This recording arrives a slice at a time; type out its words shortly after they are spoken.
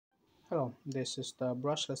Hello, this is the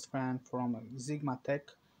brushless fan from Xigmatek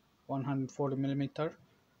 140mm,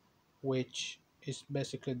 which is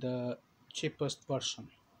basically the cheapest version.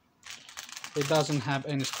 It doesn't have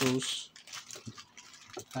any screws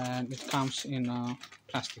and it comes in a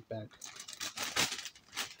plastic bag.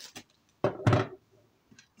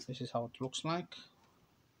 This is how it looks like.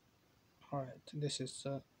 Alright, this is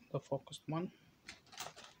the focused one.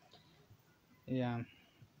 Yeah.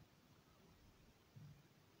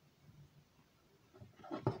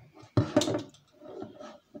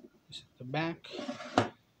 This is the back.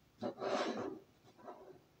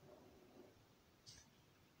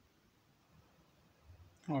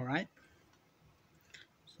 Alright,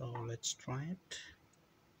 so let's try it.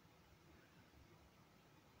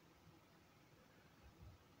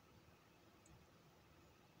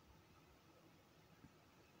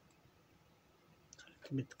 It's a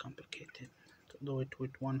little bit complicated to do it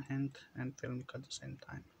with one hand and filming at the same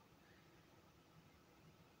time.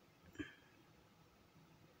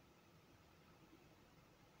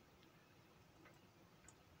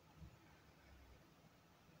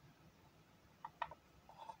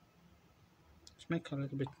 Let's make a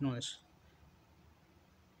little bit noise.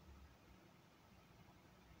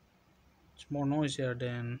 It's more noisier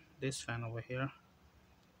than this fan over here,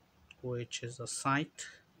 which is a sight.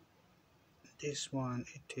 This one,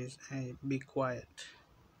 it is a be quiet.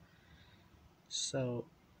 So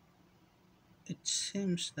it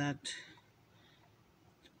seems that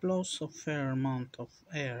it blows a fair amount of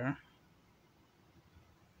air.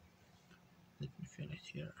 Let me feel it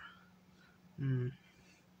here.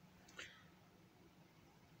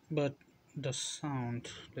 But the sound,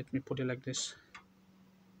 let me put it like this.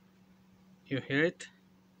 You hear it?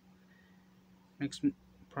 Makes me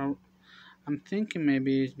I'm thinking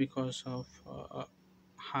maybe it's because of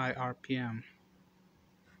high RPM,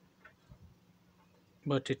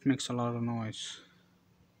 but it makes a lot of noise.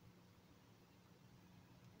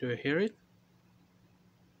 Do you hear it?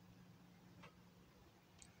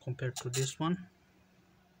 Compared to this one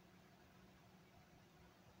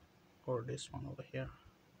or this one over here.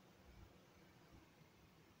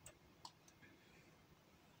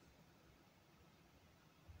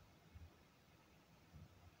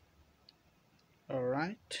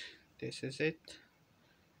 Alright, this is it.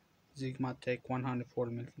 Xigmatek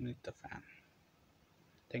 140mm fan.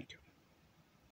 Thank you.